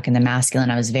much stuck in the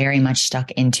masculine. I was very much stuck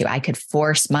into, I could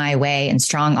force my way and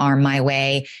strong arm my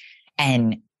way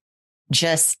and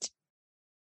just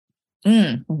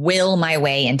will my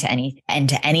way into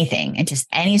anything, and just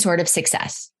any sort of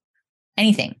success,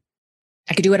 anything.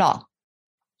 I could do it all.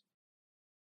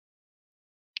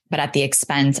 But at the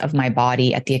expense of my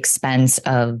body, at the expense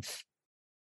of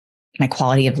my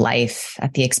quality of life,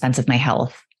 at the expense of my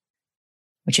health,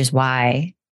 which is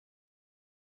why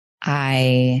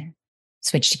I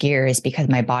switched gears, because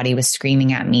my body was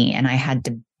screaming at me and I had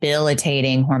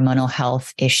debilitating hormonal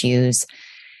health issues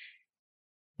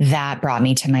that brought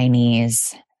me to my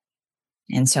knees.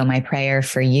 And so my prayer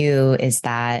for you is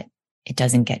that it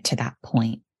doesn't get to that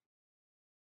point,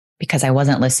 because I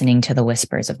wasn't listening to the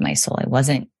whispers of my soul. I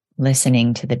wasn't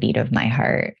listening to the beat of my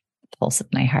heart, the pulse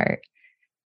of my heart.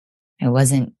 I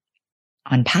wasn't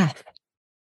on path.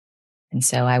 And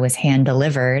so I was hand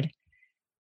delivered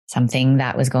something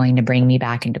that was going to bring me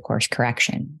back into course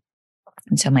correction.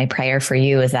 And so my prayer for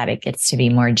you is that it gets to be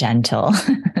more gentle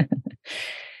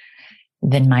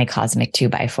than my cosmic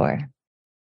 2x4.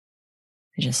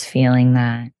 Just feeling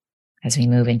that as we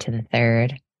move into the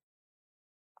third.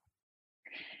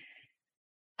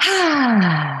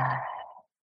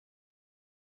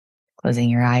 Closing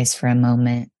your eyes for a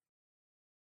moment.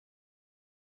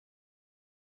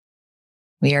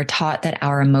 We are taught that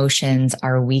our emotions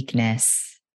are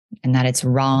weakness and that it's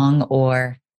wrong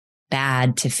or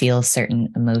bad to feel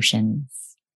certain emotions.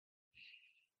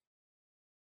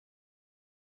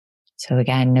 So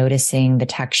again, noticing the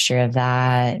texture of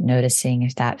that, noticing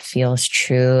if that feels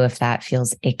true, if that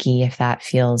feels icky, if that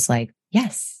feels like,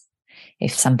 yes,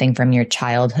 if something from your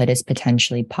childhood is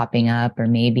potentially popping up, or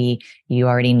maybe you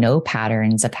already know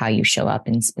patterns of how you show up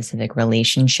in specific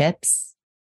relationships.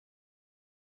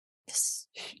 Just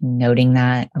noting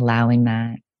that, allowing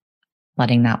that,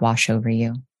 letting that wash over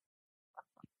you.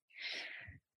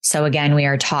 So again, we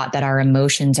are taught that our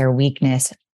emotions are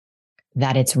weakness,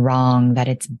 that it's wrong, that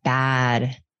it's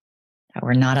bad, that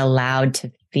we're not allowed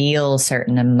to feel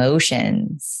certain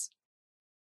emotions.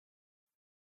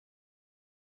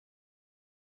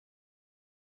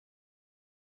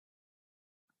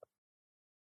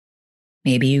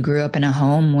 Maybe you grew up in a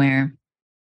home where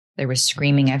there was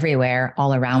screaming everywhere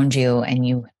all around you and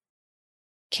you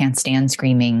can't stand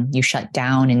screaming. You shut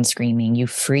down in screaming. You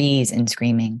freeze in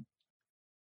screaming.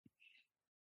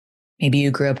 Maybe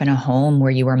you grew up in a home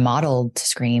where you were modeled to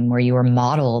scream, where you were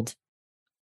modeled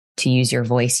to use your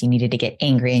voice. You needed to get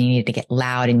angry and you needed to get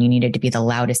loud and you needed to be the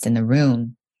loudest in the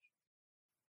room.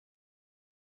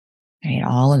 Right?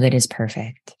 All of it is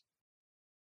perfect.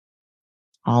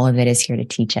 All of it is here to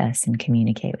teach us and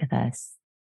communicate with us.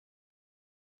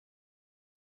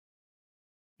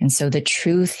 And so the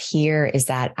truth here is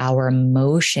that our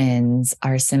emotions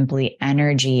are simply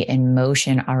energy in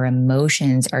motion. Our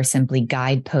emotions are simply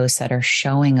guideposts that are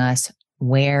showing us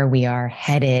where we are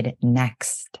headed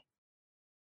next.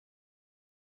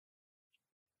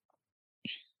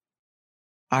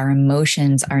 Our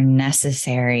emotions are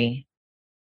necessary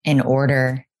in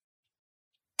order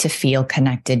to feel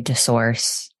connected to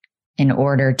source, in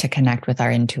order to connect with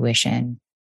our intuition,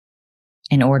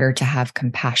 in order to have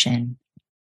compassion,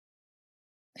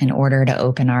 in order to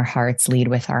open our hearts, lead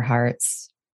with our hearts.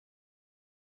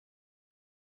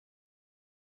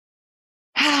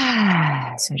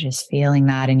 So just feeling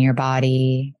that in your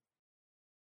body.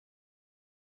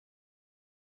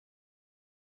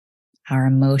 Our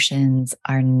emotions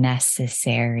are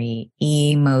necessary.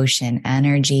 Emotion,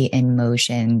 energy in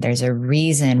motion. There's a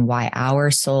reason why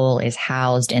our soul is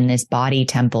housed in this body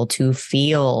temple to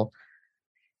feel.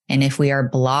 And if we are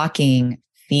blocking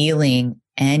feeling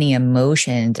any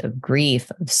emotions of grief,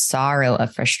 of sorrow,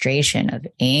 of frustration, of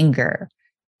anger,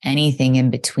 anything in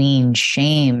between,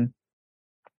 shame,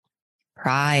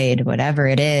 pride, whatever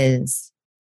it is,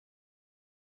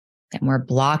 then we're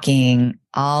blocking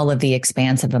all of the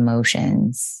expansive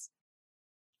emotions.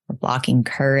 We're blocking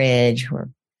courage. We're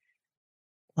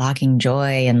blocking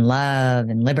joy and love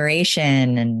and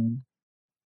liberation and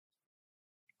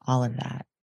all of that.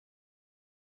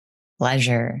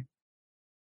 Pleasure.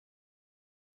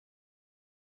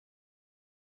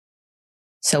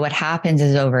 So what happens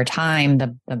is over time,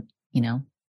 the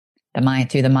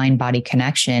mind, through the mind-body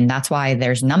connection, that's why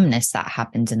there's numbness that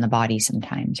happens in the body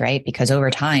sometimes, right? Because over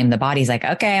time, the body's like,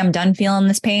 okay, I'm done feeling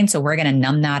this pain, so we're going to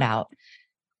numb that out.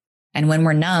 And when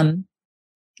we're numb,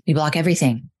 we block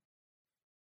everything.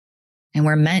 And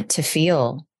we're meant to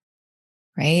feel,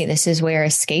 right? This is where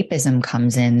escapism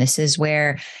comes in. This is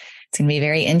where it's going to be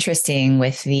very interesting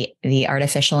with the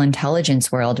artificial intelligence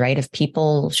world, right? Of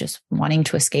people just wanting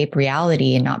to escape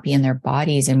reality and not be in their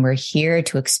bodies. And we're here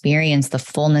to experience the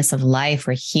fullness of life.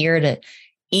 We're here to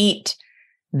eat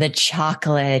the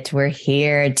chocolate. We're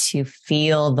here to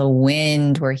feel the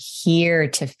wind. We're here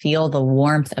to feel the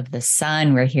warmth of the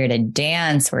sun. We're here to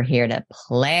dance. We're here to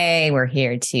play. We're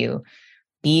here to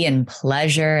be in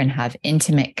pleasure and have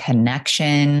intimate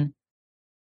connection.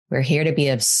 We're here to be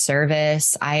of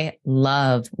service. I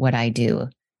love what I do.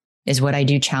 Is what I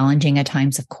do challenging at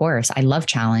times? Of course. I love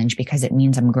challenge because it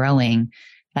means I'm growing.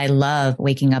 I love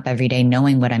waking up every day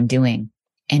knowing what I'm doing.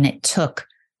 And it took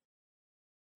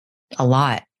a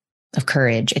lot of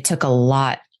courage. It took a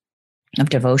lot of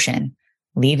devotion,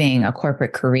 leaving a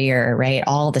corporate career, right?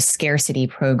 All the scarcity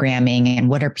programming and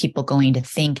what are people going to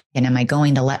think? And am I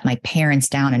going to let my parents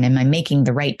down? And am I making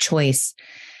the right choice?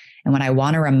 And what I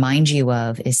want to remind you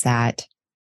of is that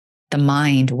the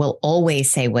mind will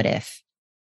always say, what if?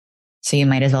 So you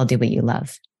might as well do what you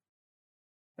love,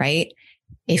 right?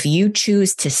 If you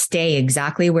choose to stay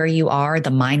exactly where you are, the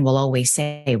mind will always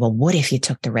say, well, what if you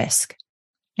took the risk?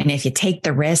 And if you take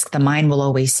the risk, the mind will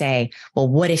always say, well,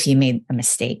 what if you made a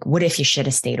mistake? What if you should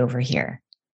have stayed over here?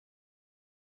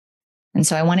 And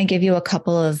so I want to give you a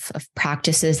couple of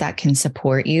practices that can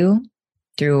support you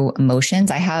through emotions.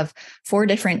 I have 4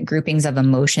 different groupings of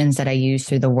emotions that I use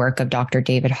through the work of Dr.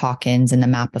 David Hawkins and the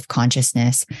Map of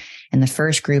Consciousness. And the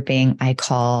first grouping I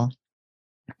call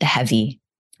the heavy,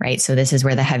 right? So this is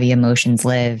where the heavy emotions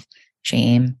live: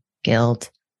 shame,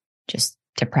 guilt, just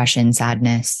depression,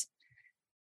 sadness,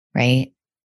 right?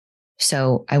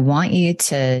 So I want you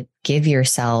to give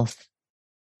yourself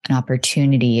an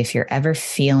opportunity, if you're ever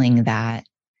feeling that,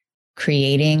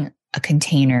 creating a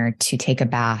container to take a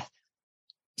bath,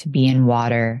 to be in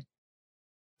water,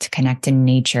 to connect in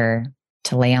nature,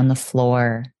 to lay on the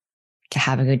floor, to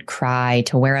have a good cry,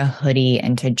 to wear a hoodie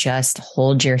and to just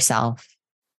hold yourself,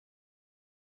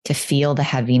 to feel the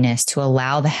heaviness, to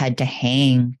allow the head to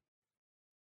hang.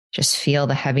 Just feel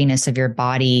the heaviness of your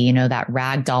body, you know, that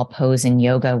ragdoll pose in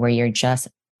yoga where you're just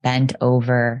bent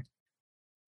over,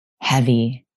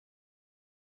 heavy.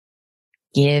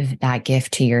 Give that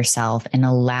gift to yourself and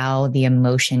allow the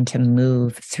emotion to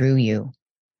move through you.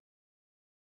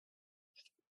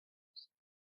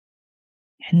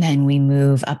 And then we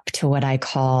move up to what I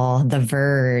call the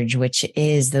verge, which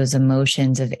is those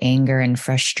emotions of anger and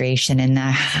frustration and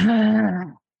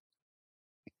that.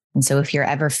 And so if you're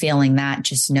ever feeling that,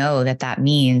 just know that that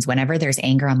means whenever there's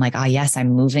anger, I'm like, yes,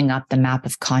 I'm moving up the map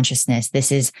of consciousness.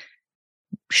 This is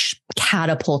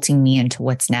catapulting me into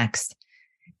what's next.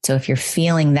 So if you're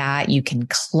feeling that, you can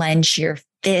clench your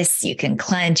fists, you can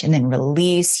clench and then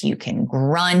release, you can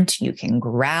grunt, you can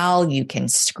growl, you can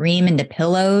scream into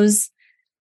pillows.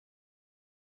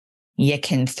 You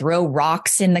can throw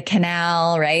rocks in the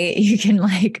canal, right? You can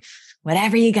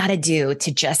whatever you got to do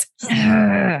to just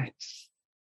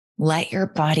let your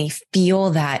body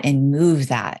feel that and move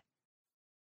that.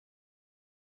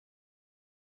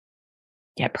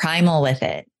 Get primal with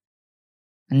it.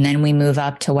 And then we move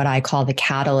up to what I call the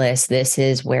catalyst. This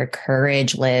is where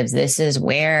courage lives. This is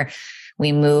where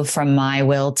we move from my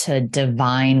will to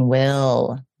divine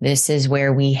will. This is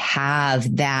where we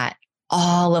have that,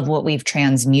 all of what we've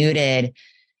transmuted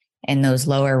in those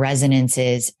lower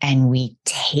resonances, and we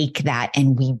take that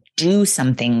and we do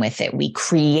something with it. We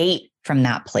create from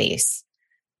that place.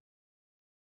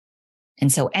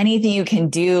 And so anything you can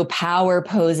do, power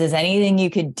poses, anything you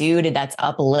could do that's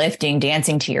uplifting,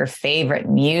 dancing to your favorite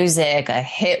music, a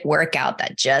hit workout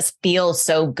that just feels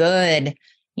so good.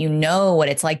 You know what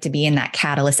it's like to be in that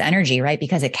catalyst energy, right?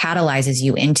 Because it catalyzes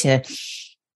you into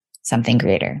something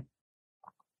greater.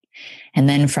 And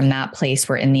then from that place,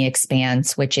 we're in the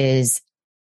expanse, which is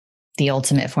the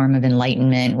ultimate form of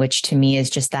enlightenment, which to me is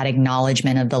just that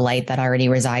acknowledgement of the light that already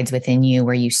resides within you,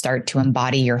 where you start to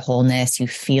embody your wholeness. You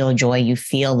feel joy, you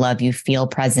feel love, you feel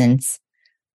presence.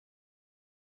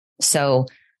 So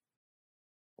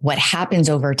what happens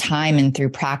over time and through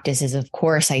practice is, of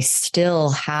course, I still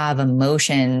have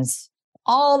emotions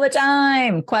all the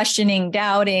time, questioning,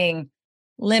 doubting,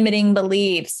 limiting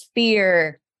beliefs,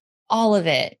 fear, all of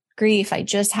it. Grief. I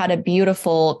just had a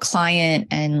beautiful client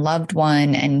and loved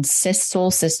one and soul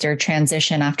sister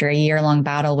transition after a year-long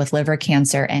battle with liver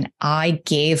cancer. And I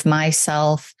gave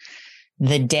myself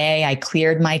the day. I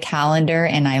cleared my calendar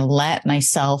and I let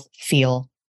myself feel.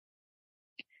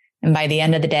 And by the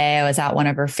end of the day, I was at one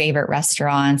of her favorite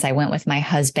restaurants. I went with my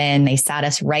husband. They sat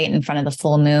us right in front of the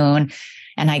full moon,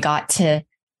 and I got to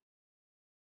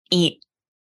eat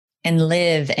and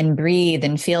live and breathe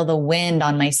and feel the wind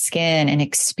on my skin and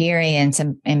experience.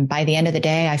 And by the end of the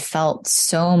day, I felt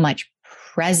so much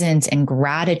presence and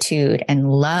gratitude and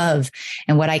love.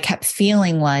 And what I kept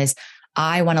feeling was,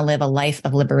 I want to live a life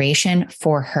of liberation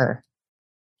for her,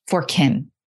 for Kim.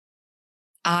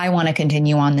 I want to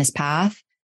continue on this path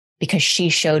because she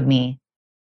showed me,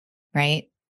 right?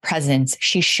 Presence.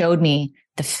 She showed me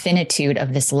the finitude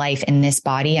of this life in this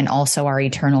body and also our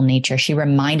eternal nature. She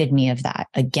reminded me of that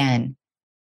again.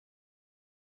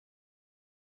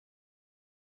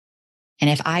 And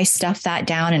if I stuffed that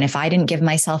down and if I didn't give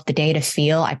myself the day to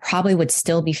feel, I probably would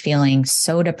still be feeling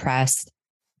so depressed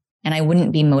and I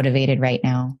wouldn't be motivated right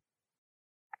now.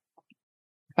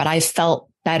 But I felt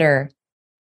better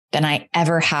than I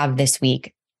ever have this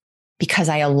week because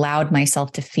I allowed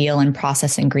myself to feel and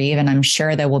process and grieve. And I'm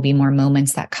sure there will be more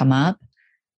moments that come up.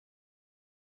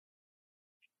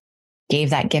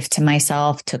 Gave that gift to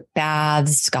myself, took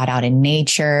baths, got out in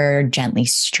nature, gently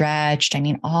stretched. I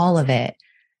mean, all of it.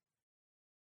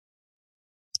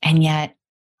 And yet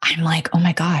I'm like, oh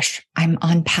my gosh, I'm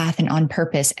on path and on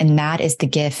purpose. And that is the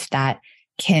gift that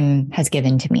Kim has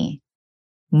given to me.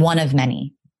 One of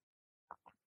many.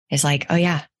 Is like, oh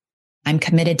yeah, I'm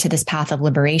committed to this path of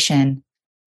liberation.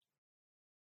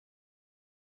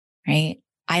 Right?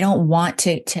 I don't want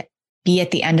to be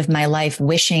at the end of my life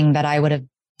wishing that I would have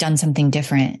done something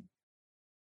different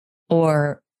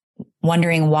or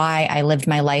wondering why I lived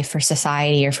my life for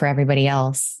society or for everybody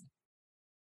else.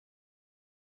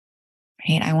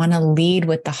 Right? I want to lead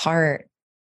with the heart.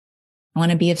 I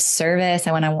want to be of service.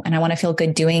 I want to feel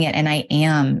good doing it. And I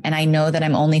am. And I know that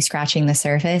I'm only scratching the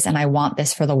surface and I want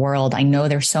this for the world. I know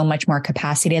there's so much more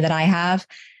capacity that I have,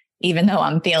 even though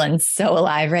I'm feeling so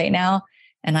alive right now.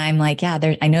 And I'm like, yeah,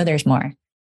 I know there's more.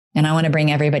 And I want to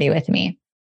bring everybody with me.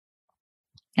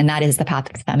 And that is the path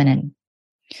of the feminine.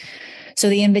 So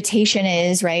the invitation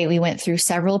is, right, we went through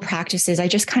several practices. I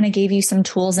just kind of gave you some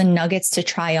tools and nuggets to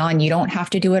try on. You don't have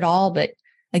to do it all, but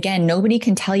again, nobody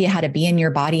can tell you how to be in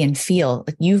your body and feel.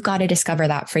 You've got to discover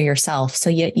that for yourself. So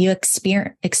you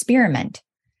experiment.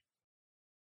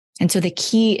 And so the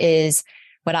key is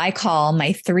what I call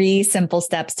my 3 simple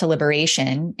steps to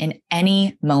liberation in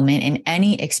any moment, in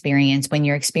any experience, when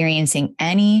you're experiencing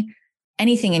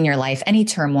anything in your life, any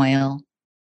turmoil,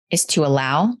 is to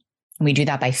allow. And we do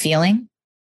that by feeling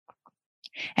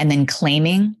and then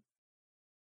claiming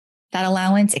that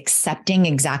allowance, accepting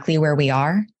exactly where we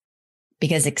are,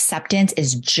 because acceptance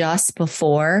is just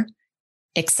before.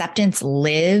 Acceptance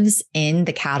lives in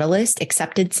the catalyst.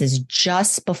 Acceptance is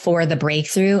just before the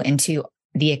breakthrough into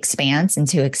the expanse,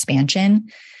 into expansion.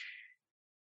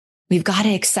 We've got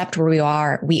to accept where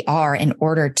we are in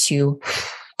order to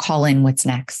call in what's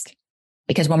next.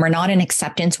 Because when we're not in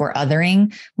acceptance, we're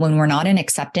othering. When we're not in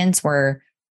acceptance, we're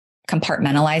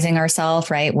compartmentalizing ourselves,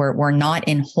 right? We're not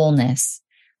in wholeness.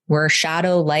 We're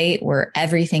shadow, light, we're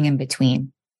everything in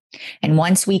between. And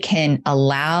once we can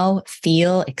allow,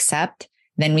 feel, accept,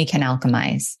 then we can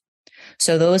alchemize.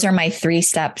 So those are my 3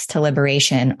 steps to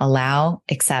liberation: allow,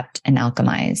 accept, and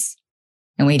alchemize.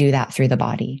 And we do that through the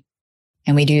body.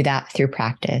 And we do that through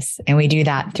practice. And we do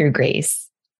that through grace.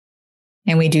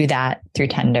 And we do that through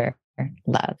tender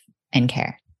love and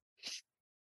care.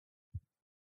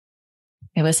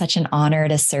 It was such an honor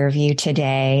to serve you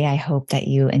today. I hope that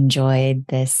you enjoyed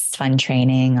this fun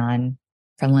training on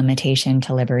from limitation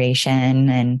to liberation,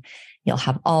 and you'll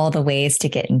have all the ways to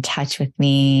get in touch with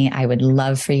me. I would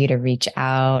love for you to reach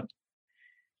out.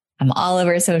 I'm all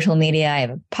over social media. I have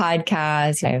a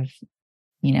podcast. I have,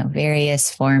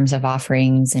 various forms of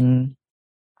offerings and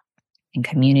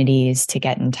communities to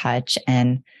get in touch.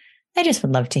 And I just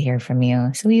would love to hear from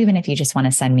you. So even if you just want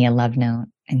to send me a love note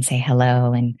and say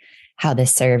hello and how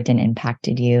this served and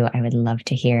impacted you, I would love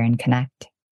to hear and connect.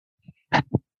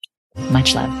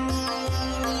 Much love.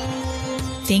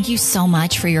 Thank you so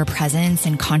much for your presence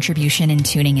and contribution in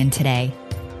tuning in today.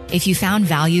 If you found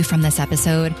value from this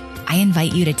episode, I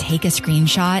invite you to take a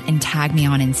screenshot and tag me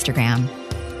on Instagram.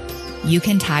 You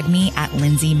can tag me at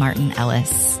Lindsay Martin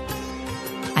Ellis.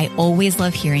 I always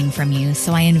love hearing from you,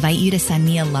 so I invite you to send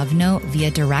me a love note via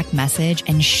direct message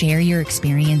and share your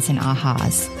experience and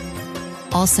ahas.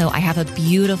 Also, I have a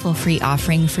beautiful free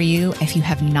offering for you if you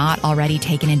have not already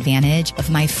taken advantage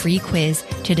of my free quiz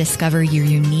to discover your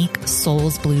unique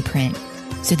soul's blueprint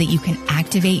so that you can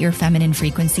activate your feminine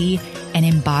frequency and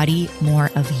embody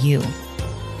more of you.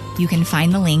 You can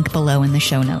find the link below in the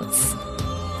show notes.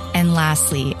 And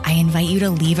lastly, I invite you to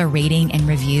leave a rating and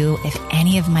review if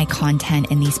any of my content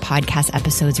in these podcast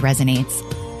episodes resonates.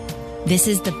 This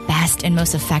is the best and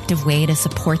most effective way to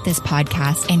support this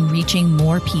podcast and reaching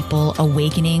more people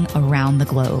awakening around the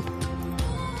globe.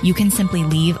 You can simply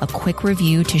leave a quick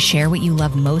review to share what you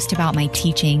love most about my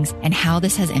teachings and how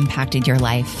this has impacted your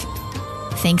life.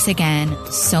 Thanks again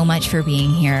so much for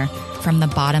being here from the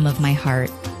bottom of my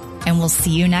heart. And we'll see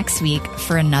you next week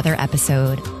for another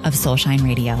episode of Soulshine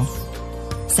Radio.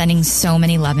 Sending so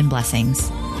many love and blessings.